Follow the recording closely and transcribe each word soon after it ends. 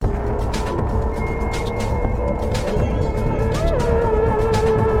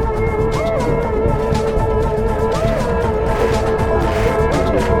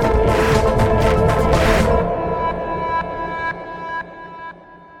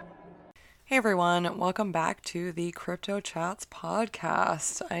Hey everyone, welcome back to the Crypto Chats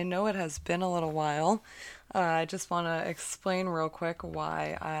podcast. I know it has been a little while. I just want to explain real quick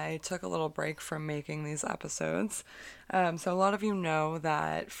why I took a little break from making these episodes. So a lot of you know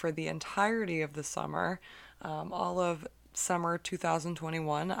that for the entirety of the summer, all of summer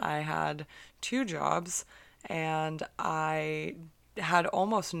 2021, I had two jobs and I had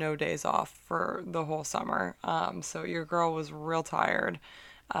almost no days off for the whole summer. So your girl was real tired.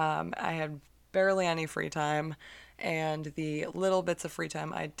 I had barely any free time, and the little bits of free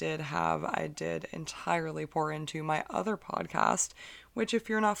time I did have, I did entirely pour into my other podcast, which, if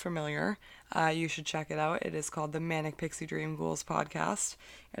you're not familiar, you should check it out. It is called the Manic Pixie Dream Ghouls podcast.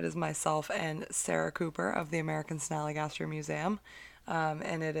 It is myself and Sarah Cooper of the American Snallygaster Museum.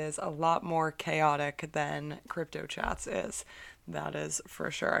 And it is a lot more chaotic than Crypto Chats is. That is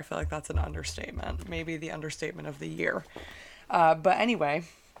for sure. I feel like that's an understatement. Maybe the understatement of the year. But anyway,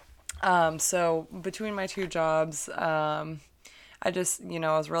 so between my two jobs, I just,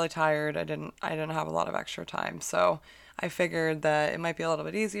 I was really tired. I didn't have a lot of extra time. So I figured that it might be a little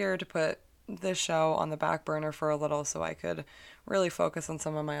bit easier to put this show on the back burner for a little so I could really focus on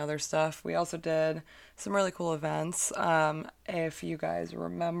some of my other stuff. We also did some really cool events. If you guys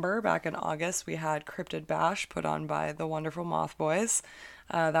remember, back in August, we had Cryptid Bash put on by the wonderful Moth Boys.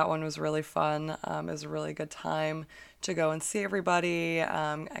 That one was really fun. It was a really good time to go and see everybody.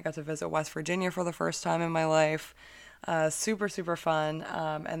 I got to visit West Virginia for the first time in my life. Super, super fun.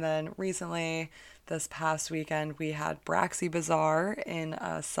 And then recently, this past weekend, we had Braxy Bazaar in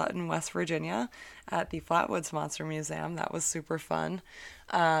Sutton, West Virginia at the Flatwoods Monster Museum. That was super fun.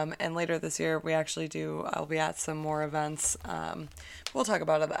 And later this year, I'll be at some more events. We'll talk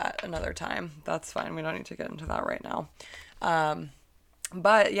about that another time. That's fine. We don't need to get into that right now.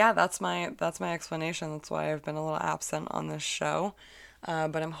 But yeah, that's my explanation. That's why I've been a little absent on this show.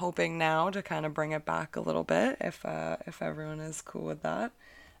 But I'm hoping now to kind of bring it back a little bit if everyone is cool with that.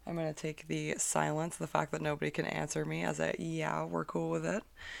 I'm going to take the silence, the fact that nobody can answer me, as a yeah, we're cool with it.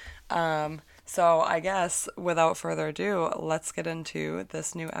 So I guess without further ado, let's get into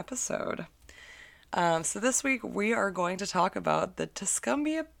this new episode. So this week we are going to talk about the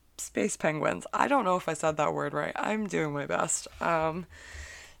Tuscumbia space penguins. I don't know if I said that word right. I'm doing my best.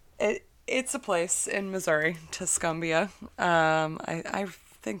 It's a place in Missouri, Tuscumbia. I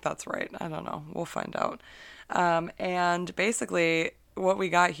think that's right. I don't know. We'll find out. And basically, what we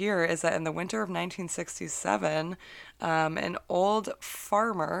got here is that in the winter of 1967, an old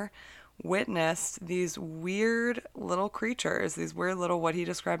farmer witnessed these weird little creatures, these weird little, what he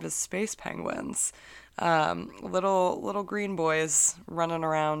described as space penguins, little green boys running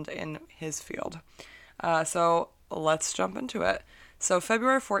around in his field. So let's jump into it. So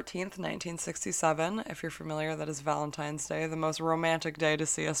February 14th, 1967, if you're familiar, that is Valentine's Day, the most romantic day to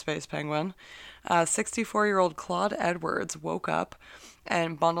see a space penguin. 64-year-old Claude Edwards woke up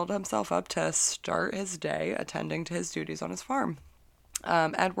and bundled himself up to start his day attending to his duties on his farm.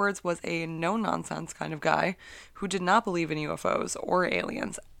 Edwards was a no-nonsense kind of guy who did not believe in UFOs or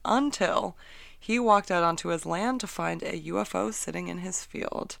aliens until he walked out onto his land to find a UFO sitting in his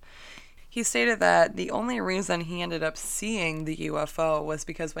field. He stated that the only reason he ended up seeing the UFO was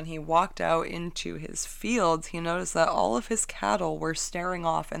because when he walked out into his fields, he noticed that all of his cattle were staring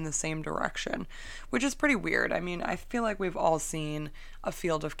off in the same direction, which is pretty weird. I mean, I feel like we've all seen a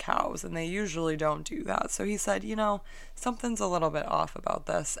field of cows, and they usually don't do that. So he said, something's a little bit off about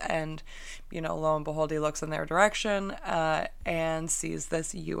this. And, lo and behold, he looks in their direction and sees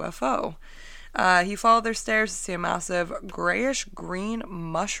this UFO. He followed their stairs to see a massive grayish-green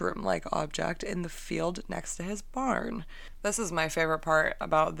mushroom-like object in the field next to his barn. This is my favorite part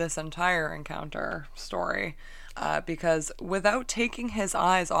about this entire encounter story, because without taking his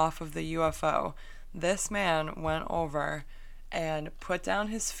eyes off of the UFO, this man went over and put down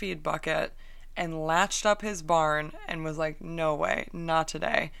his feed bucket and latched up his barn and was like, no way, not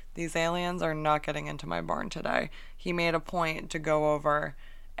today. These aliens are not getting into my barn today. He made a point to go over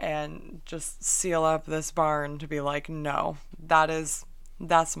and just seal up this barn to be like, no, that's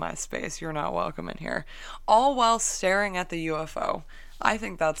my space. You're not welcome in here. All while staring at the UFO. I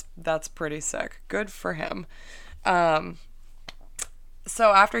think that's pretty sick. Good for him.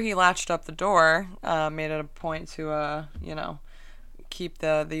 So after he latched up the door, made it a point to, keep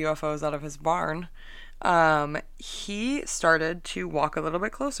the UFOs out of his barn, he started to walk a little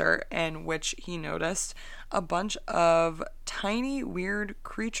bit closer, in which he noticed a bunch of tiny, weird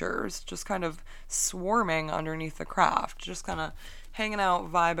creatures just kind of swarming underneath the craft, just kind of hanging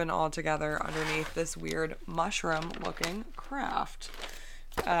out, vibing all together underneath this weird mushroom-looking craft.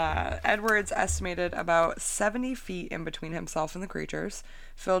 Edwards estimated about 70 feet in between himself and the creatures,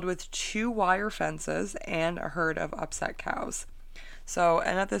 filled with 2 wire fences and a herd of upset cows. So,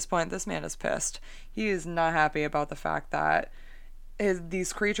 and at this point, this man is pissed. He is not happy about the fact that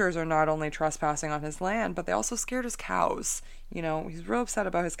these creatures are not only trespassing on his land, but they also scared his cows. He's real upset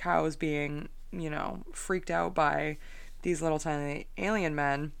about his cows being, freaked out by these little tiny alien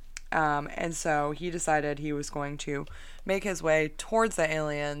men. And so he decided he was going to make his way towards the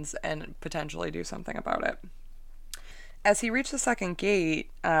aliens and potentially do something about it. As he reached the second gate,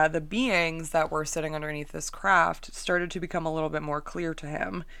 the beings that were sitting underneath this craft started to become a little bit more clear to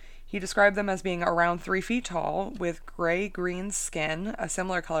him. He described them as being around 3 feet tall, with gray-green skin, a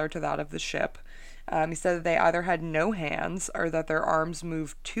similar color to that of the ship. He said that they either had no hands or that their arms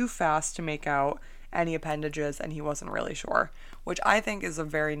moved too fast to make out any appendages, and he wasn't really sure, which I think is a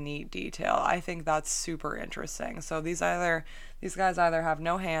very neat detail. I think that's super interesting. So these guys either have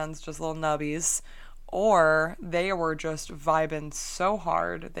no hands, just little nubbies, or they were just vibing so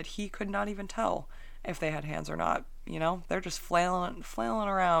hard that he could not even tell if they had hands or not. They're just flailing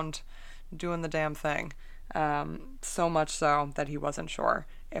around doing the damn thing. So much so that he wasn't sure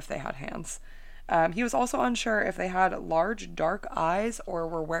if they had hands. He was also unsure if they had large dark eyes or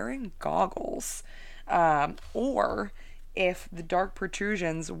were wearing goggles, or if the dark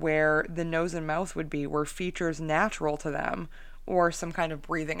protrusions where the nose and mouth would be were features natural to them, or some kind of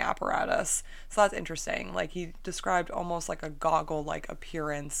breathing apparatus. So that's interesting. Like, he described almost like a goggle-like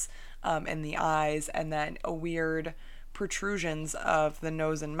appearance in the eyes, and then a weird protrusions of the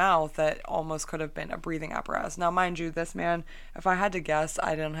nose and mouth that almost could have been a breathing apparatus. Now, mind you, this man, if I had to guess,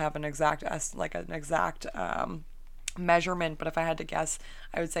 I didn't have an exact measurement, but if I had to guess,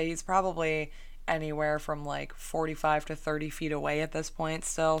 I would say he's probably anywhere from like 45 to 30 feet away at this point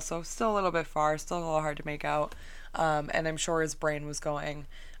still, so still a little bit far, still a little hard to make out. And I'm sure his brain was going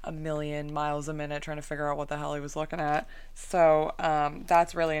a million miles a minute trying to figure out what the hell he was looking at. So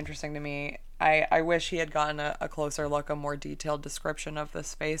that's really interesting to me. I wish he had gotten a closer look, a more detailed description of this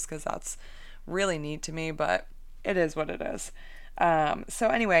space, because that's really neat to me, but it is what it is. So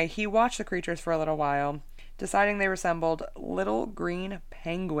anyway, he watched the creatures for a little while, deciding they resembled little green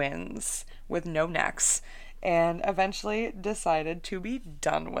penguins with no necks, and eventually decided to be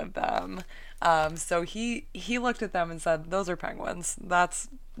done with them. So he looked at them and said, those are penguins. That's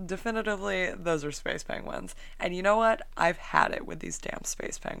definitively, those are space penguins. And you know what? I've had it with these damn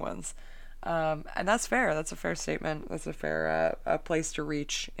space penguins. And that's fair. That's a fair statement. That's a fair place to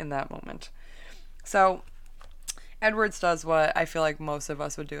reach in that moment. So Edwards does what I feel like most of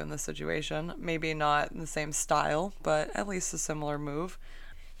us would do in this situation. Maybe not in the same style, but at least a similar move.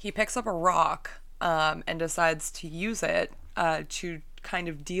 He picks up a rock and decides to use it to kind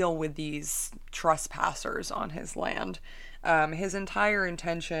of deal with these trespassers on his land. His entire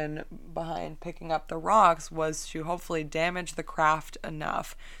intention behind picking up the rocks was to hopefully damage the craft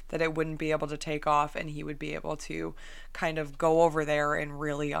enough that it wouldn't be able to take off, and he would be able to kind of go over there and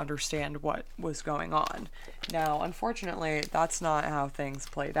really understand what was going on. Now, unfortunately, that's not how things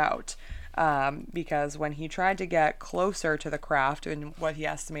played out. Because when he tried to get closer to the craft, and what he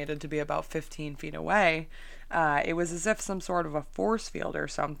estimated to be about 15 feet away, it was as if some sort of a force field or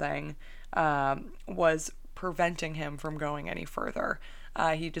something was preventing him from going any further.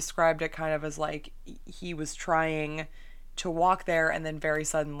 He described it kind of as like he was trying to walk there, and then very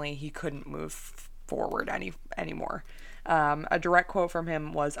suddenly he couldn't move forward anymore. A direct quote from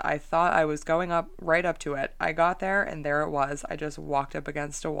him was, "I thought I was going right up to it. I got there, and there it was. I just walked up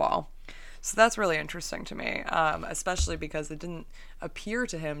against a wall." So that's really interesting to me, especially because it didn't appear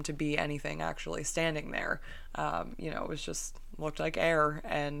to him to be anything actually standing there. It was just looked like air,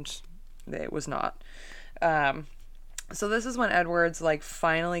 and it was not. So this is when Edwards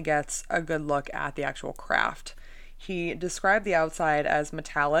finally gets a good look at the actual craft. He described the outside as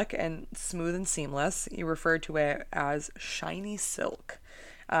metallic and smooth and seamless. He referred to it as shiny silk.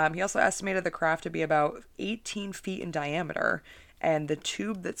 He also estimated the craft to be about 18 feet in diameter, and the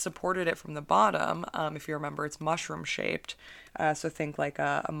tube that supported it from the bottom, if you remember, it's mushroom shaped, so think like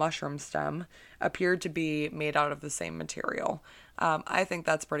a mushroom stem, appeared to be made out of the same material. I think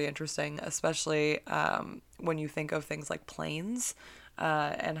that's pretty interesting, especially when you think of things like planes,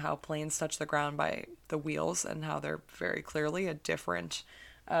 and how planes touch the ground by the wheels, and how they're very clearly a different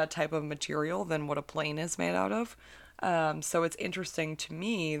type of material than what a plane is made out of. So it's interesting to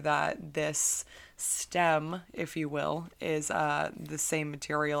me that this stem, if you will, is the same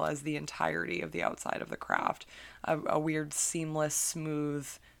material as the entirety of the outside of the craft. A weird, seamless, smooth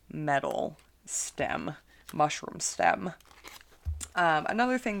metal stem, mushroom stem.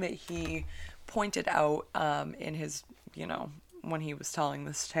 Another thing that he pointed out in his, when he was telling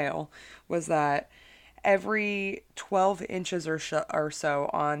this tale was that every 12 inches or so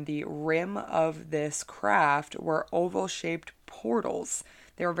on the rim of this craft were oval-shaped portals.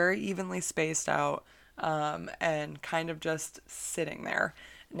 They were very evenly spaced out, and kind of just sitting there.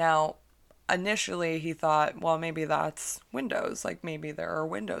 Now, initially he thought, well, maybe that's windows. Like maybe there are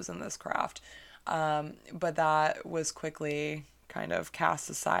windows in this craft. But that was quickly kind of cast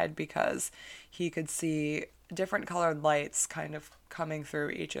aside because he could see different colored lights kind of coming through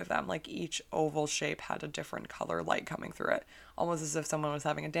each of them. Like each oval shape had a different color light coming through it, almost as if someone was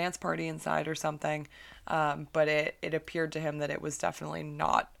having a dance party inside or something. But it appeared to him that it was definitely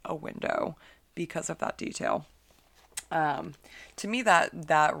not a window because of that detail. To me,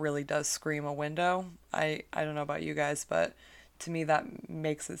 that really does scream a window. I don't know about you guys, but to me that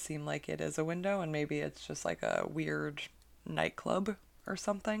makes it seem like it is a window, and maybe it's just like a weird nightclub or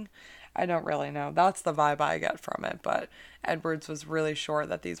something. I don't really know. That's the vibe I get from it, but Edwards was really sure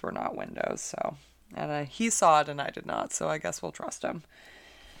that these were not windows, so, and he saw it and I did not, so I guess we'll trust him.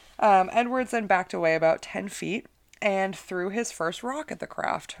 Edwards then backed away about 10 feet and threw his first rock at the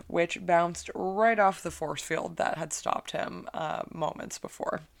craft, which bounced right off the force field that had stopped him moments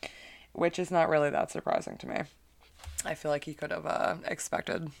before, which is not really that surprising to me. I feel like he could have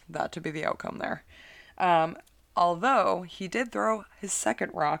expected that to be the outcome there. Although he did throw his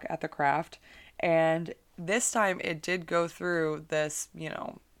second rock at the craft, and this time it did go through this,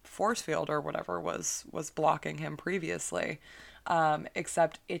 force field or whatever was blocking him previously.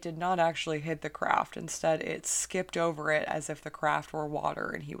 Except it did not actually hit the craft. Instead, it skipped over it as if the craft were water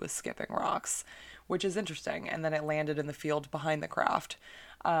and he was skipping rocks, which is interesting. And then it landed in the field behind the craft.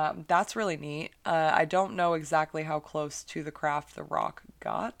 That's really neat. I don't know exactly how close to the craft the rock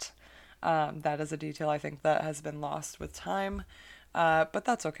got. That is a detail I think that has been lost with time. But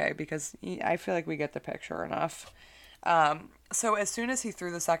that's okay because I feel like we get the picture enough. So as soon as he threw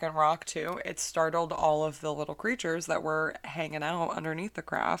the second rock too, it startled all of the little creatures that were hanging out underneath the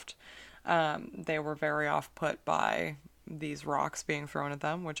craft. They were very off-put by these rocks being thrown at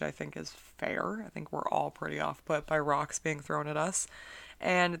them, which I think is fair. I think we're all pretty off-put by rocks being thrown at us.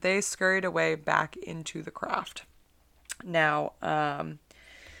 And they scurried away back into the craft. Now,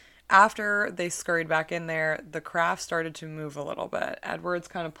 after they scurried back in there, the craft started to move a little bit. Edwards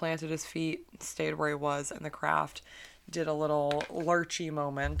kind of planted his feet, stayed where he was, and the craft did a little lurchy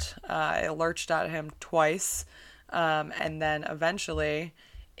moment. It lurched at him twice, and then eventually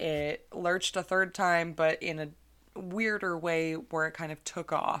it lurched a third time, but in a weirder way where it kind of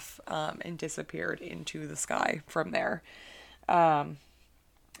took off and disappeared into the sky from there. And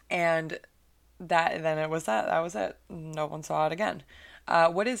that was it. No one saw it again.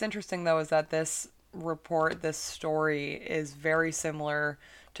 What is interesting though is that this story is very similar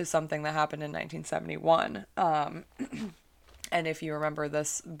to something that happened in 1971. And if you remember,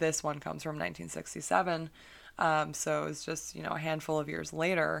 this one comes from 1967. So it's just, a handful of years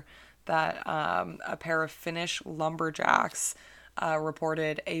later that a pair of Finnish lumberjacks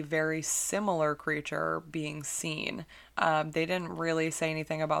reported a very similar creature being seen. They didn't really say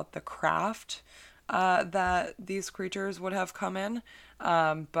anything about the craft that these creatures would have come in,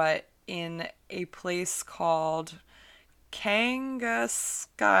 but in a place called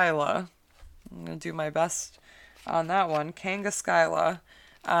Kangaskyla, I'm going to do my best on that one, Kangaskyla,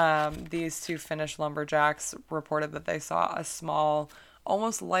 these two Finnish lumberjacks reported that they saw a small,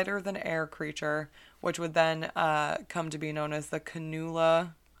 almost lighter than air creature, which would then come to be known as the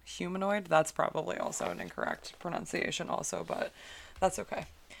Canula humanoid. That's probably also an incorrect pronunciation also, but that's okay.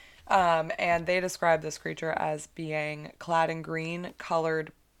 And they described this creature as being clad in green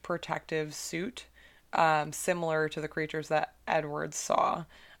colored protective suit, similar to the creatures that Edwards saw,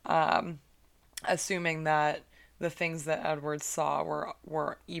 assuming that the things that Edwards saw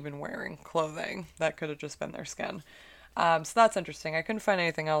were even wearing clothing that could have just been their skin. So that's interesting. I couldn't find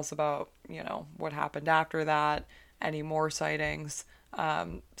anything else about, what happened after that, any more sightings.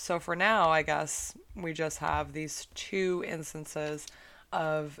 So for now, I guess we just have these two instances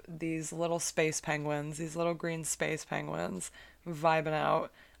of these little space penguins, these little green space penguins vibing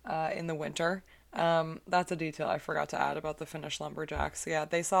out in the winter. That's a detail I forgot to add about the Finnish lumberjacks. Yeah,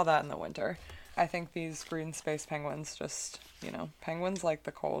 they saw that in the winter. I think these green space penguins just, penguins like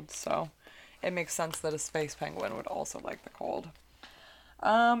the cold, so it makes sense that a space penguin would also like the cold.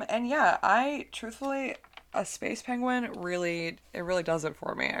 And yeah, truthfully, a space penguin it really does it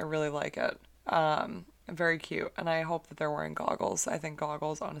for me. I really like it. Very cute, and I hope that they're wearing goggles. I think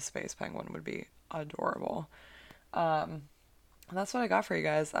goggles on a space penguin would be adorable. That's what I got for you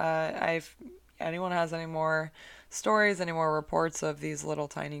guys. anyone has any more stories, any more reports of these little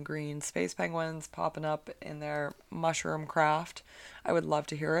tiny green space penguins popping up in their mushroom craft, I would love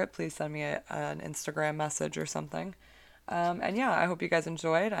to hear it. Please send me an Instagram message or something. And yeah, I hope you guys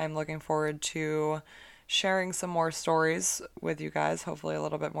enjoyed. I'm looking forward to sharing some more stories with you guys, hopefully a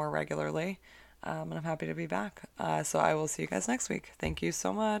little bit more regularly. And I'm happy to be back. So I will see you guys next week. Thank you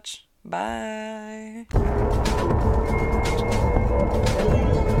so much. Bye.